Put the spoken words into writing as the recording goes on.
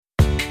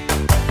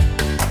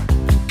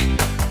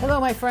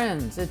my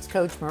friends. It's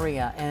Coach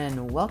Maria,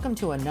 and welcome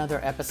to another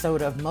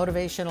episode of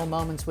Motivational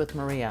Moments with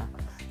Maria.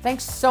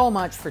 Thanks so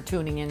much for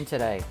tuning in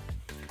today.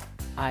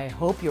 I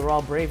hope you're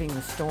all braving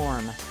the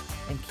storm,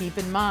 and keep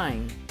in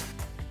mind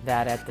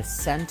that at the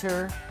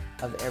center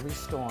of every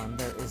storm,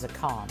 there is a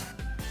calm.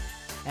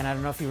 And I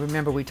don't know if you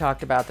remember, we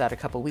talked about that a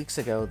couple weeks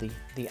ago.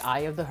 The eye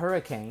of the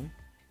hurricane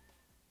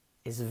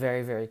is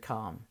very, very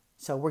calm.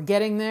 So we're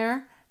getting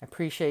there. I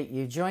appreciate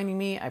you joining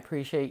me. I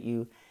appreciate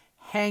you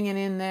hanging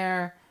in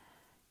there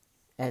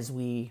as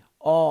we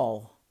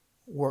all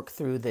work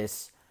through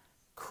this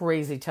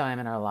crazy time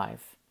in our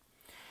life.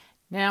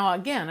 Now,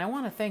 again, I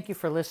want to thank you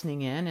for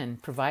listening in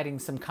and providing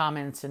some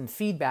comments and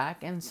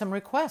feedback and some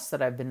requests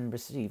that I've been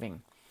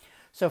receiving.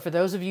 So for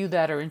those of you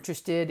that are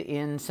interested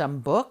in some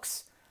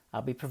books,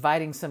 I'll be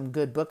providing some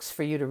good books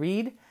for you to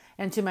read.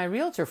 And to my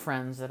realtor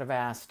friends that have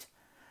asked,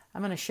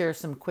 I'm going to share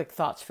some quick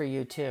thoughts for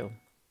you too.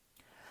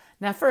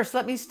 Now, first,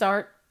 let me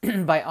start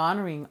by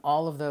honoring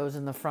all of those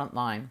in the front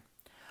line.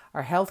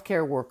 Our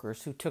healthcare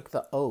workers who took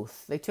the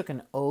oath. They took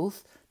an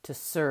oath to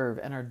serve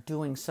and are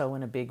doing so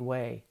in a big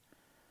way.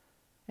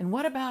 And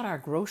what about our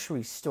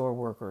grocery store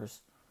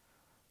workers?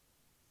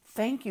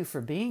 Thank you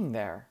for being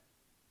there.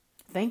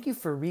 Thank you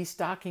for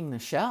restocking the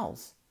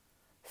shelves.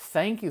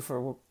 Thank you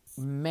for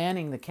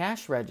manning the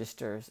cash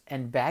registers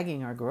and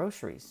bagging our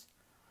groceries.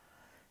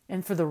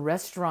 And for the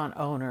restaurant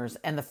owners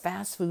and the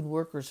fast food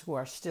workers who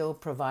are still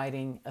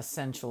providing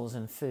essentials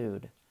and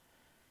food.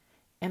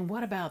 And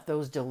what about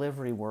those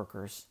delivery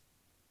workers?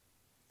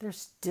 They're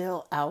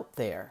still out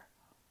there.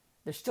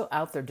 They're still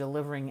out there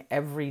delivering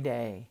every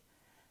day.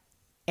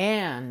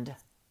 And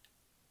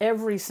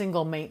every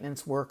single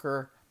maintenance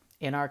worker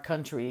in our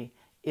country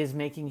is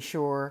making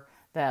sure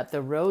that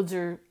the roads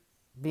are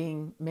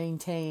being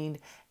maintained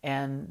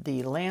and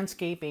the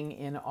landscaping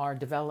in our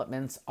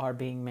developments are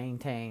being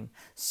maintained.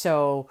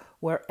 So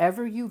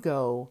wherever you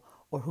go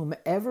or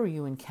whomever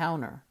you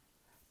encounter,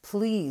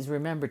 please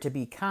remember to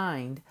be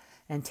kind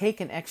and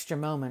take an extra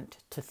moment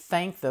to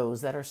thank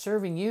those that are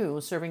serving you,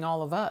 serving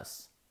all of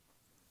us.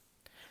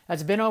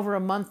 It's been over a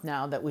month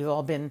now that we've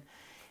all been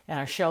in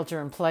our shelter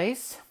in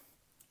place.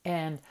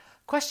 And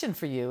question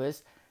for you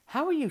is,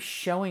 how are you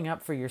showing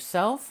up for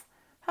yourself?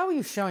 How are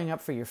you showing up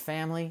for your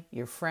family,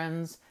 your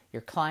friends,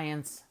 your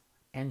clients,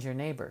 and your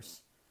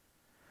neighbors?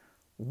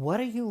 What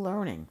are you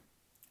learning?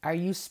 Are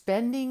you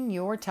spending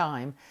your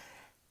time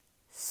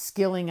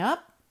skilling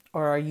up,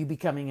 or are you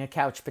becoming a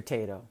couch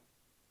potato?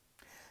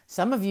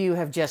 Some of you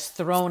have just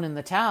thrown in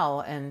the towel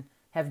and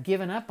have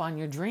given up on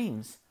your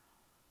dreams.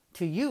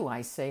 To you,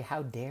 I say,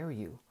 how dare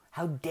you?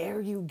 How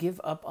dare you give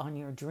up on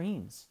your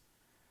dreams?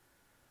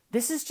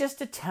 This is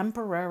just a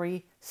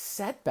temporary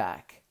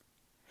setback.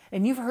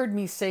 And you've heard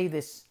me say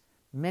this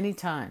many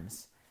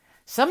times.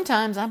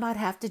 Sometimes I might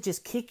have to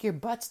just kick your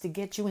butts to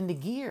get you into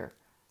gear.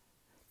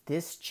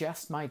 This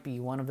just might be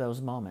one of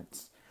those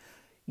moments.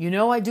 You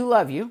know I do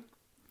love you,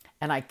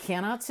 and I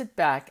cannot sit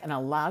back and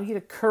allow you to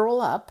curl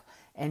up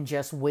and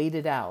just wait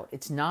it out.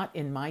 It's not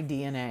in my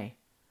DNA.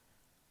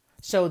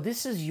 So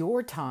this is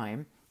your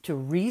time to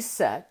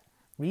reset,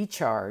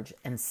 recharge,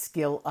 and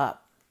skill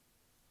up.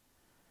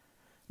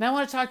 Now I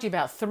want to talk to you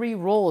about 3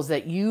 roles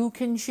that you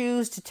can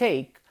choose to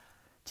take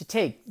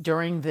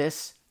during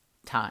this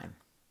time.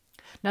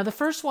 Now the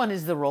first one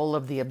is the role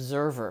of the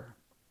observer.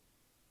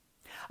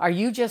 Are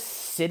you just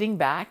sitting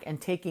back and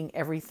taking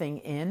everything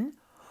in?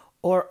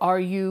 Or are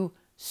you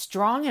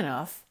strong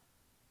enough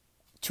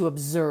to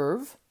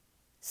observe,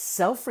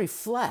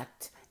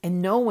 self-reflect, and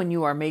know when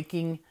you are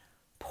making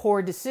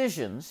poor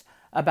decisions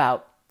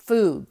about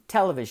food,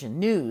 television,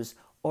 news,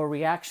 or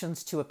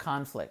reactions to a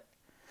conflict?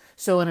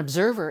 So an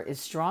observer is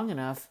strong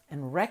enough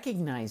and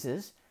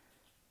recognizes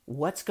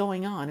what's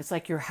going on. It's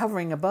like you're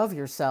hovering above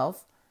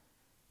yourself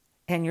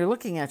and you're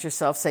looking at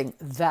yourself saying,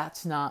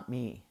 that's not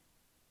me.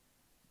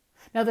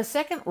 Now, the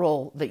second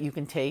role that you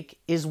can take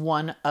is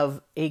one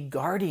of a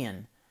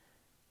guardian.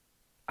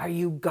 Are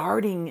you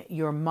guarding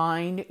your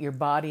mind, your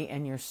body,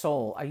 and your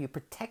soul? Are you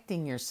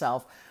protecting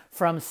yourself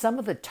from some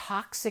of the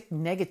toxic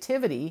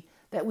negativity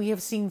that we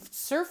have seen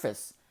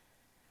surface?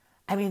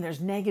 I mean,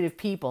 there's negative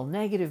people,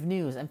 negative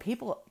news, and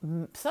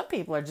some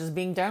people are just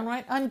being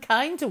downright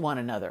unkind to one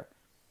another.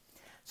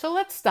 So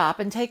let's stop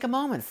and take a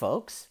moment,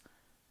 folks.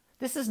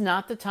 This is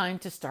not the time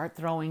to start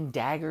throwing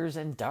daggers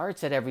and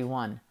darts at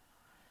everyone.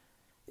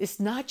 It's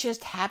not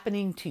just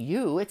happening to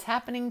you, it's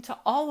happening to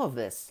all of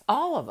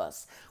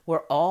us. We're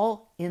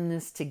all in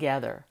this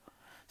together.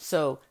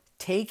 So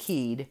take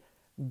heed,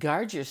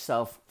 guard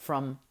yourself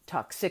from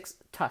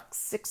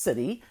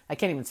toxicity. I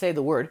can't even say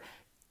the word.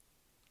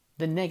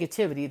 The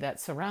negativity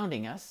that's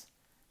surrounding us.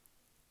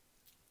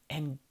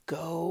 And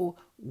go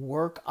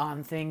work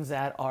on things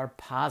that are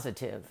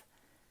positive.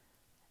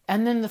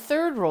 And then the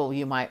third role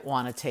you might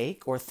want to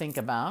take or think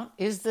about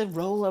is the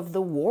role of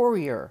the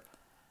warrior.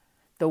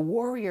 The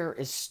warrior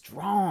is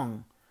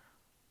strong.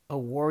 A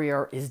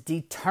warrior is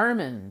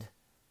determined.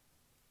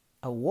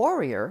 A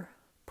warrior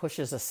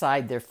pushes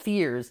aside their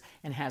fears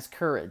and has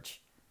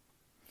courage.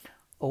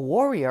 A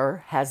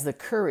warrior has the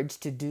courage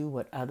to do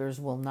what others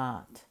will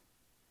not.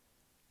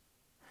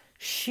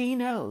 She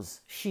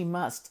knows she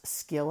must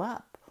skill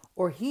up,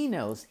 or he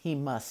knows he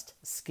must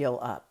skill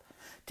up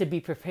to be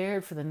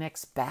prepared for the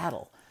next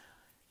battle.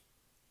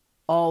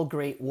 All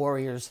great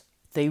warriors,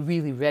 they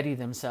really ready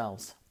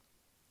themselves.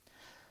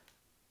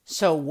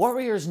 So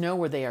warriors know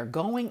where they are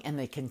going and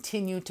they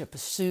continue to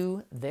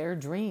pursue their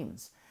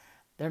dreams.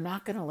 They're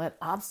not going to let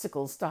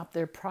obstacles stop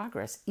their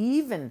progress,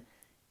 even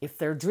if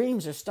their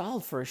dreams are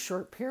stalled for a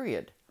short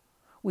period.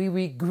 We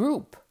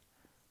regroup.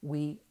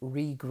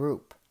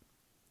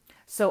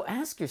 So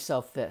ask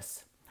yourself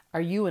this: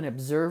 are you an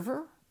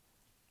observer,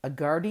 a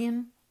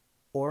guardian,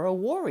 or a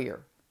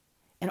warrior?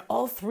 And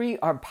all three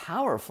are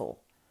powerful.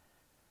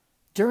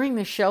 During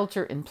the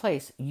shelter in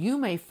place, you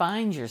may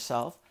find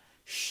yourself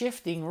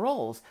shifting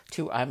roles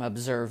to I'm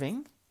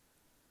observing,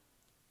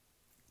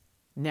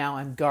 now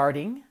I'm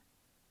guarding,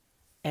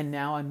 and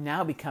now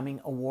I'm becoming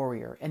a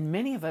warrior. And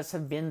many of us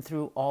have been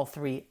through all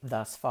three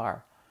thus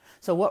far.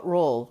 So what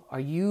role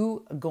are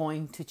you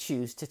going to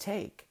choose to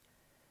take?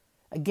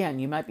 Again,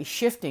 you might be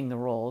shifting the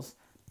roles,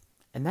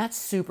 and that's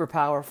super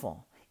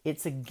powerful.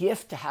 It's a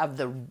gift to have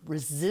the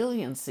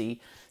resiliency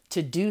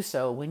to do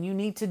so when you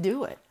need to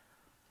do it.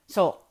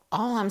 So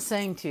all I'm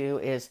saying to you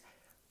is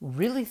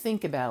really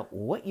think about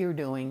what you're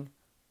doing,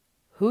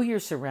 who you're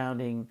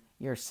surrounding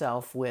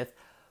yourself with,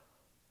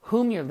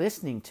 whom you're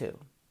listening to,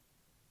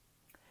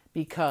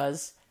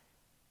 because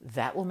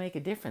that will make a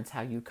difference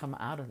how you come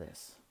out of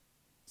this.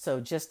 So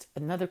just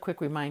another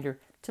quick reminder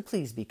to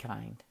please be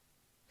kind.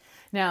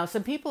 Now,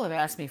 some people have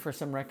asked me for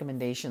some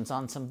recommendations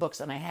on some books,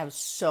 and I have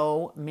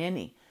so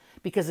many.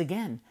 Because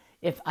again,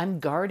 if I'm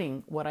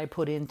guarding what I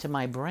put into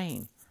my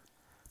brain.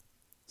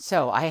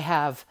 So I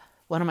have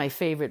one of my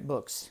favorite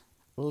books,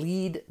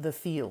 Lead the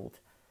Field,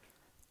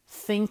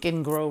 Think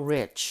and Grow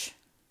Rich,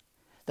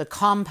 The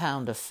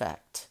Compound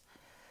Effect,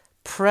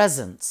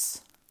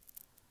 Presence,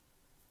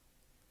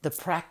 The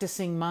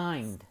Practicing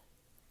Mind,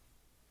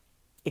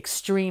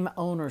 Extreme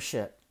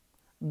Ownership,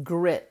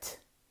 Grit,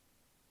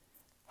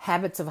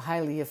 Habits of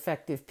Highly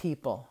Effective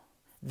People,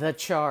 The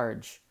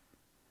Charge,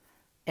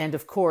 and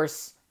of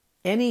course,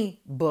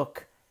 any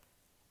book,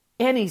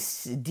 any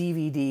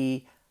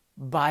DVD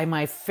by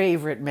my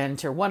favorite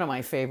mentor, one of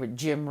my favorite,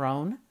 Jim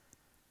Rohn.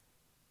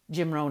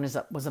 Jim Rohn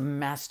was a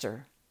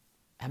master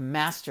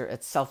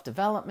at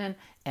self-development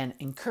and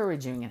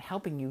encouraging and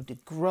helping you to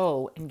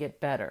grow and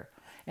get better.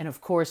 And of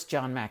course,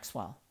 John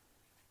Maxwell.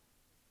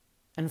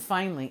 And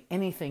finally,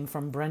 anything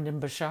from Brendan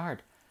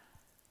Burchard.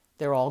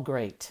 They're all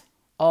great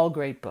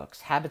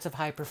books. Habits of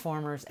High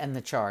Performers and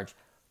The Charge.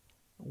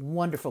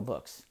 Wonderful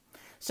books.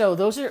 So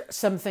those are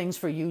some things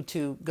for you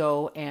to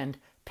go and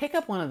pick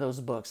up one of those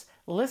books.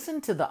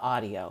 Listen to the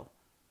audio.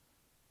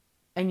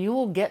 And you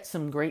will get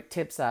some great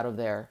tips out of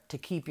there to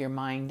keep your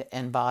mind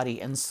and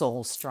body and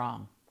soul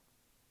strong.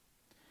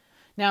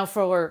 Now,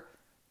 for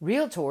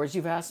realtors,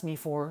 you've asked me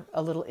for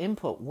a little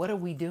input. What are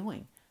we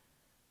doing?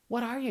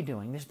 What are you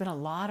doing? There's been a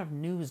lot of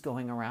news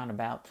going around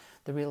about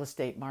the real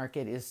estate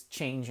market is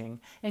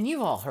changing, and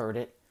you've all heard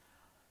it.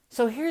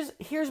 So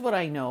here's what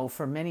I know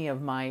from many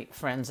of my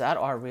friends that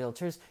are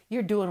realtors.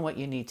 You're doing what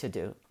you need to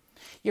do.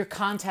 You're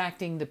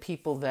contacting the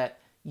people that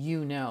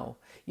you know.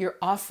 You're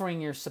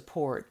offering your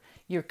support.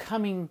 You're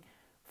coming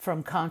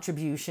from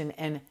contribution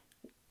and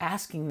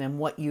asking them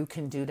what you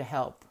can do to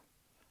help.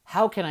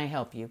 How can I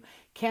help you?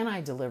 Can I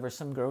deliver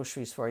some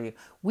groceries for you?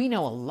 We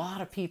know a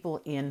lot of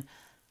people in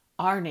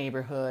our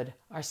neighborhood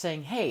are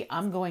saying, hey,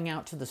 I'm going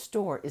out to the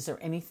store. Is there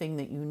anything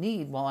that you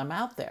need while I'm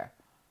out there?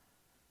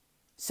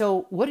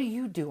 So what are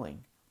you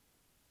doing?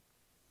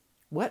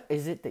 What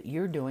is it that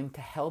you're doing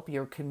to help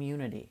your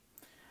community?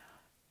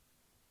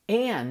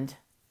 And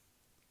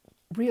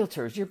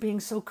realtors, you're being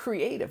so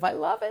creative. I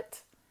love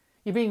it.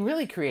 You're being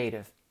really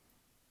creative.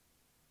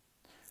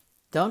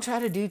 Don't try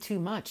to do too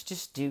much.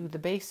 Just do the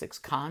basics.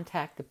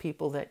 Contact the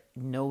people that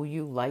know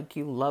you, like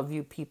you, love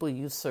you, people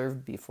you've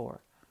served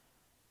before.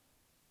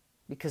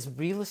 Because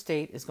real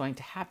estate is going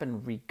to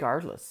happen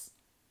regardless.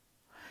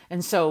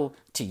 And so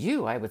to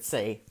you, I would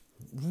say,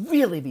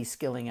 really be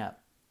skilling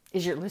up.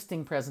 Is your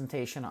listing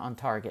presentation on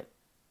target?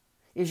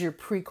 Is your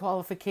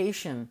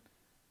pre-qualification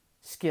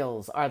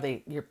skills,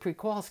 your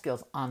pre-qual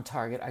skills on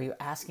target? Are you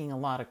asking a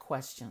lot of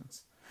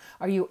questions?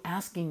 Are you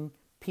asking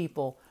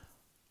people,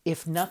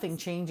 if nothing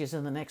changes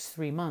in the next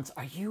 3 months,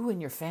 are you and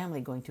your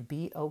family going to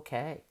be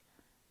okay?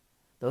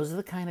 Those are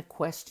the kind of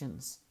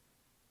questions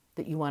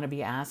that you want to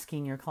be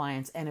asking your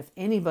clients. And if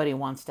anybody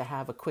wants to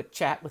have a quick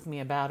chat with me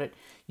about it,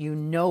 you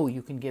know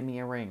you can give me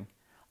a ring.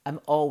 I'm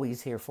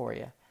always here for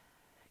you.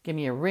 Give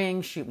me a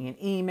ring, shoot me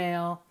an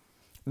email,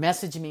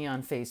 message me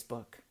on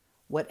Facebook,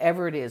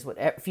 whatever it is.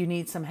 If you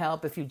need some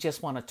help, if you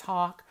just want to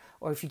talk,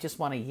 or if you just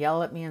want to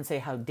yell at me and say,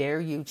 how dare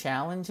you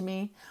challenge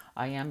me?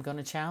 I am going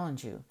to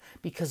challenge you.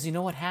 Because you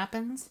know what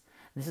happens?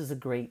 This is a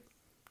great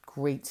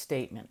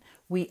statement.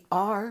 We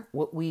are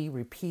what we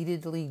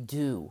repeatedly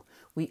do.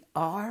 We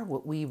are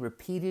what we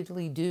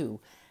repeatedly do.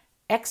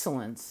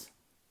 Excellence,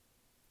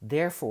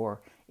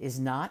 therefore, is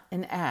not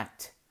an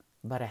act,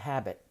 but a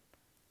habit.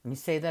 Let me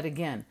say that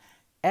again.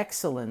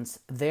 Excellence,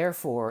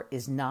 therefore,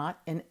 is not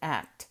an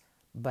act,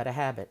 but a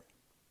habit.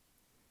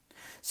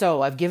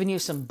 So I've given you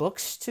some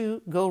books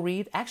to go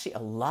read, actually a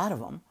lot of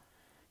them.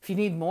 If you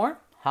need more,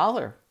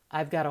 holler.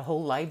 I've got a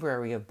whole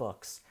library of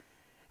books.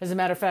 As a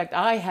matter of fact,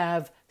 I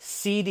have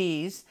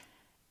CDs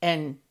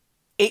and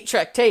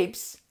 8-track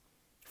tapes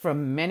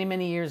from many,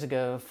 many years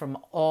ago from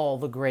all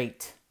the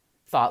great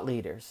thought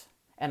leaders.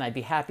 And I'd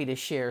be happy to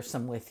share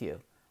some with you.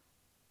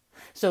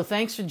 So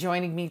thanks for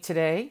joining me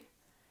today.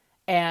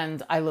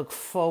 And I look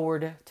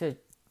forward to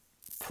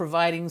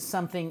providing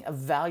something of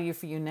value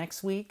for you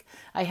next week.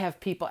 I have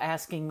people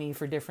asking me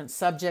for different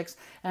subjects,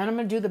 and I'm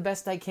going to do the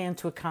best I can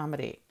to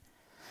accommodate.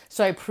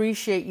 So I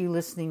appreciate you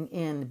listening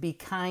in. Be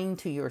kind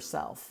to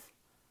yourself.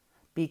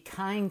 Be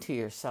kind to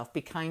yourself.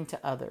 Be kind to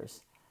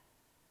others.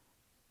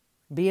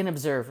 Be an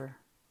observer.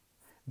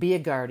 Be a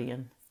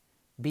guardian.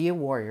 Be a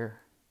warrior.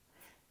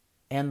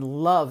 And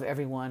love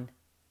everyone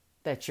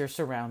that you're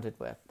surrounded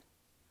with.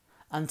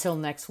 Until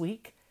next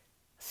week,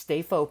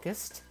 stay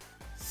focused,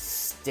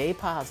 stay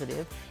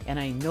positive, and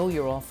I know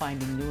you're all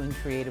finding new and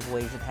creative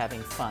ways of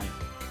having fun.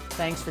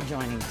 Thanks for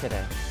joining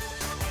today.